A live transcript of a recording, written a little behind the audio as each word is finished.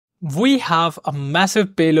We have a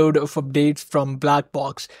massive payload of updates from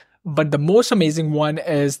Blackbox, but the most amazing one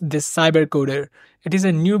is this cybercoder. It is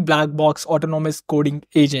a new Blackbox autonomous coding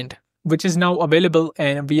agent, which is now available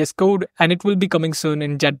in VS Code and it will be coming soon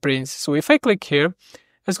in JetBrains. So if I click here,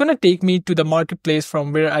 it's going to take me to the marketplace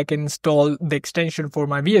from where I can install the extension for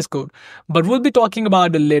my VS Code. But we'll be talking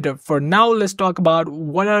about it later. For now, let's talk about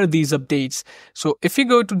what are these updates. So if you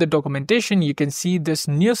go to the documentation, you can see this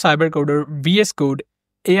new cybercoder VS Code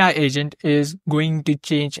AI agent is going to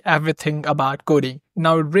change everything about coding.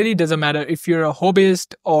 Now, it really doesn't matter if you're a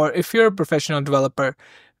hobbyist or if you're a professional developer.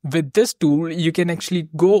 With this tool, you can actually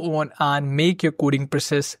go on and make your coding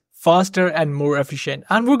process faster and more efficient.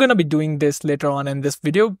 And we're going to be doing this later on in this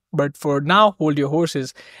video. But for now, hold your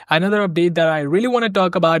horses. Another update that I really want to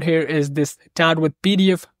talk about here is this chat with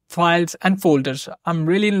PDF files and folders. I'm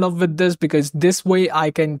really in love with this because this way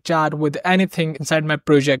I can chat with anything inside my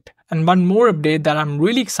project. And one more update that I'm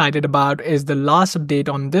really excited about is the last update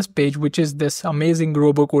on this page, which is this amazing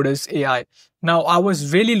Robocoders AI. Now, I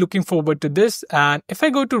was really looking forward to this, and if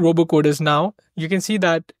I go to Robocoders now, you can see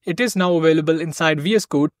that it is now available inside VS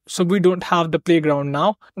Code, so we don't have the playground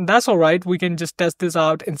now. That's alright, we can just test this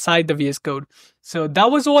out inside the VS Code. So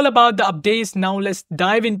that was all about the updates. Now let's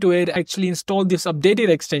dive into it, actually install this updated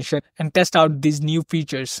extension and test out these new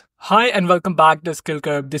features. Hi and welcome back to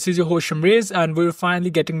SkillCurb. This is your host Shamriz, and we're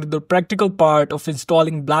finally getting to the practical part of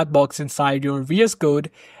installing Blackbox inside your VS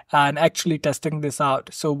Code and actually testing this out.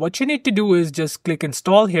 So what you need to do is just click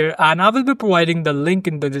install here, and I will be providing the link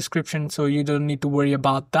in the description so you don't need to worry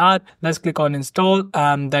about that. Let's click on install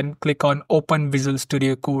and then click on open Visual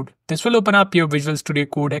Studio Code. This will open up your Visual Studio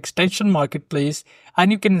Code extension marketplace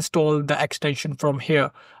and you can install the extension from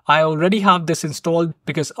here. I already have this installed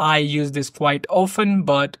because I use this quite often,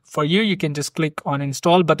 but for you, you can just click on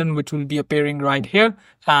install button, which will be appearing right here,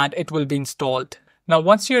 and it will be installed. Now,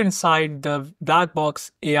 once you're inside the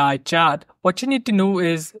Blackbox AI chat, what you need to know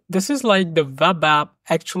is this is like the web app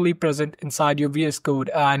actually present inside your VS Code,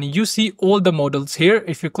 and you see all the models here.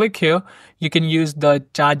 If you click here, you can use the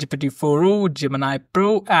ChatGPT 4o, Gemini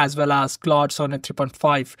Pro, as well as Claude Sonnet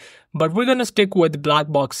 3.5. But we're going to stick with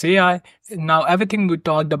Blackbox AI. Now, everything we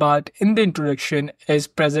talked about in the introduction is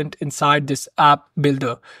present inside this app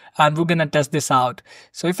builder, and we're going to test this out.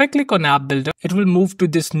 So if I click on app builder, it will move to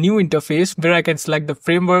this new interface where I can select the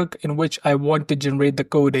framework in which I want to generate the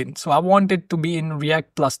code in. So I want it to be in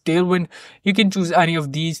React plus Tailwind. You can choose any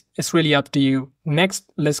of these. It's really up to you. Next,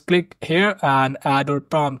 let's click here and add our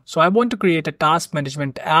prompt. So I want to create a task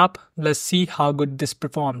management app. Let's see how good this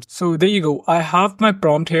performs. So there you go. I have my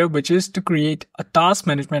prompt here, which is to create a task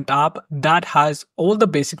management app that has all the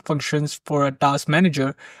basic functions for a task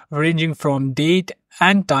manager, ranging from date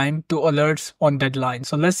and time to alerts on deadline.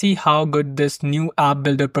 So let's see how good this new app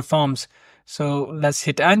builder performs. So let's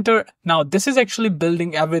hit enter. Now this is actually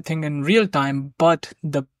building everything in real time, but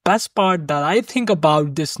the best part that I think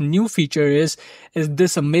about this new feature is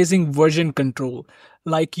this amazing version control.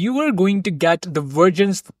 Like, you are going to get the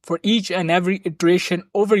versions for each and every iteration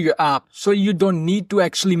over your app. So you don't need to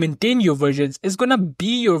actually maintain your versions. It's going to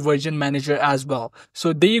be your version manager as well.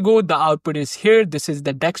 So there you go. The output is here. This is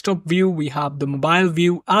the desktop view. We have the mobile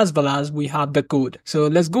view as well as we have the code. So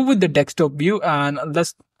let's go with the desktop view and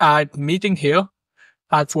let's add meeting here.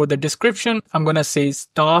 As for the description, I'm going to say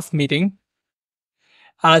staff meeting.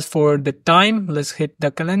 As for the time, let's hit the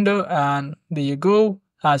calendar and there you go.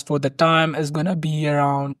 As for the time, it's going to be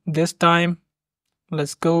around this time.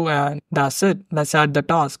 Let's go and that's it. Let's add the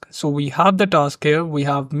task. So we have the task here. We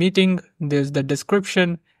have meeting. There's the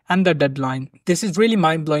description and the deadline. This is really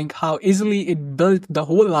mind-blowing how easily it built the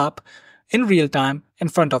whole app in real time in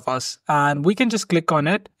front of us. And we can just click on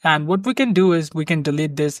it. And what we can do is we can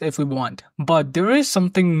delete this if we want. But there is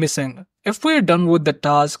something missing. If we're done with the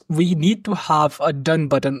task, we need to have a done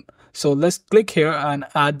button. So let's click here and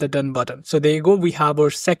add the done button. So there you go. We have our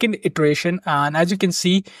second iteration. And as you can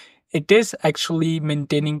see, it is actually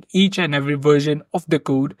maintaining each and every version of the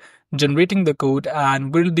code, generating the code,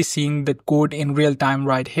 and we'll be seeing the code in real time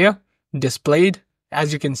right here displayed,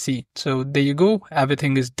 as you can see. So there you go.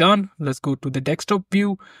 Everything is done. Let's go to the desktop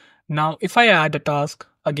view. Now, if I add a task,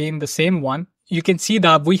 again, the same one, you can see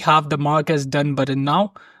that we have the mark as done button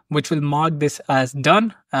now, which will mark this as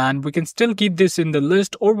done, and we can still keep this in the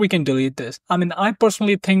list or we can delete this. I mean, I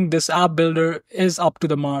personally think this app builder is up to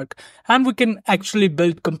the mark and we can actually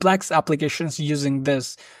build complex applications using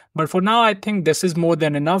this. But for now, I think this is more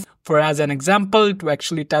than enough for as an example to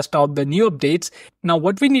actually test out the new updates. Now,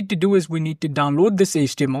 what we need to do is we need to download this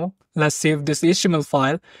HTML. Let's save this HTML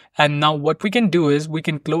file. And now what we can do is we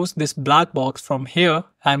can close this black box from here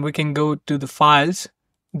and we can go to the files.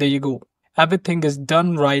 There you go. everything is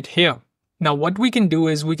done right here. Now what we can do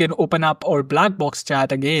is we can open up our Blackbox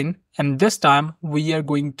chat again, and this time we are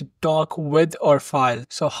going to talk with our file.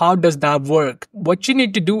 So how does that work? What you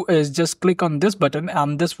need to do is just click on this button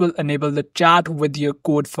and this will enable the chat with your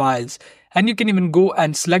code files. And you can even go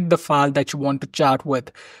and select the file that you want to chat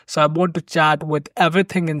with. So I want to chat with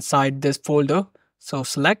everything inside this folder. So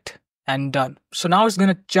select and done. So now it's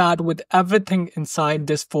going to chat with everything inside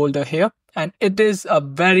this folder here. And it is a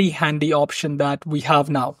very handy option that we have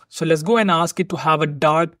now. So let's go and ask it to have a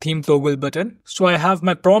dark theme toggle button. So I have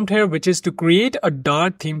my prompt here, which is to create a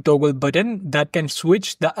dark theme toggle button that can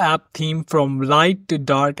switch the app theme from light to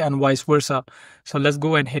dark and vice versa. So let's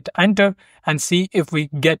go and hit enter and see if we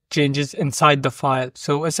get changes inside the file.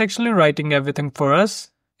 So it's actually writing everything for us.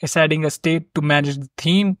 It's adding a state to manage the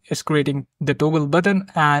theme, it's creating the toggle button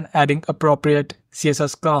and adding appropriate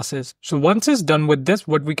CSS classes. So once it's done with this,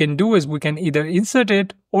 what we can do is we can either insert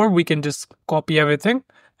it or we can just copy everything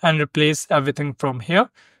and replace everything from here.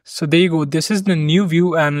 So there you go. This is the new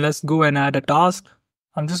view and let's go and add a task.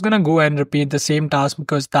 I'm just going to go and repeat the same task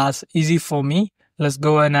because that's easy for me. Let's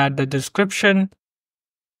go and add the description.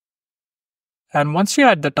 And once you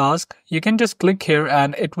add the task, you can just click here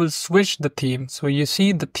and it will switch the theme. So you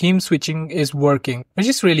see the theme switching is working, which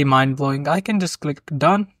is really mind-blowing. I can just click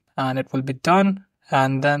done and it will be done.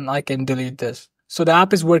 And then I can delete this. So the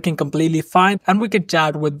app is working completely fine and we can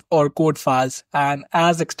chat with our code files and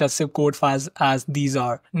as extensive code files as these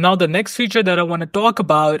are. Now the next feature that I want to talk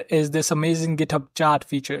about is this amazing GitHub Chat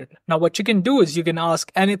feature. Now what you can do is you can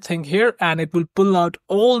ask anything here and it will pull out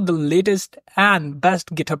all the latest and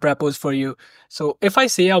best GitHub repos for you. So if I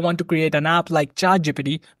say I want to create an app like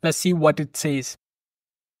ChatGPT, let's see what it says.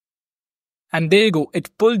 And there you go,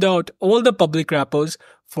 it pulled out all the public repos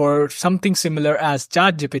for something similar as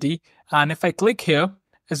ChatGPT. And if I click here,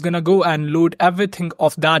 it's going to go and load everything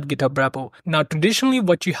of that GitHub repo. Now, traditionally,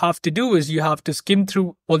 what you have to do is you have to skim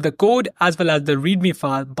through all the code as well as the README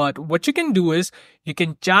file. But what you can do is you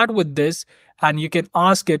can chat with this and you can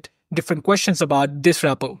ask it different questions about this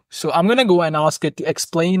repo. So I'm going to go and ask it to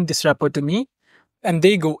explain this repo to me. And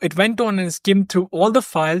there you go. It went on and skimmed through all the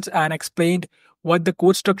files and explained what the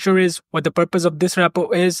code structure is, what the purpose of this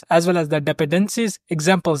repo is, as well as the dependencies,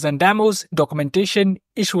 examples and demos, documentation,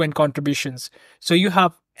 issue and contributions. So you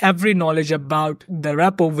have every knowledge about the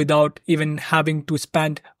repo without even having to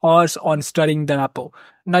spend hours on studying the repo.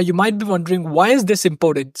 Now you might be wondering, why is this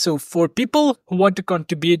important? So for people who want to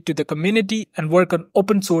contribute to the community and work on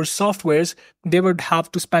open source softwares, they would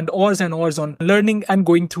have to spend hours and hours on learning and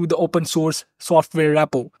going through the open source software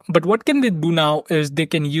repo. But what can they do now is they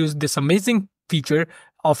can use this amazing feature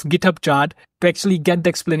of GitHub Chat to actually get the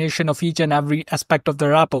explanation of each and every aspect of the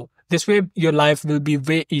repo. This way, your life will be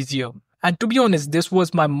way easier. And to be honest, this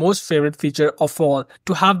was my most favorite feature of all.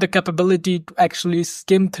 To have the capability to actually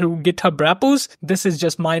skim through GitHub repos, this is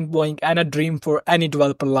just mind-blowing and a dream for any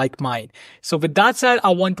developer like mine. So with that said,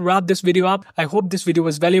 I want to wrap this video up. I hope this video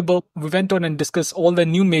was valuable. We went on and discussed all the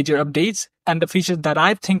new major updates and the features that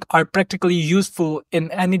I think are practically useful in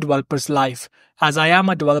any developer's life. As I am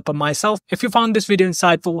a developer myself, if you found this video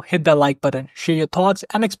insightful, hit the like button, share your thoughts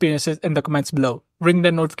and experiences in the comments below. Ring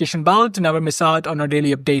the notification bell to never miss out on our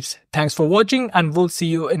daily updates. Thanks for watching and we'll see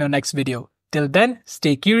you in our next video. Till then,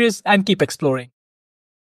 stay curious and keep exploring.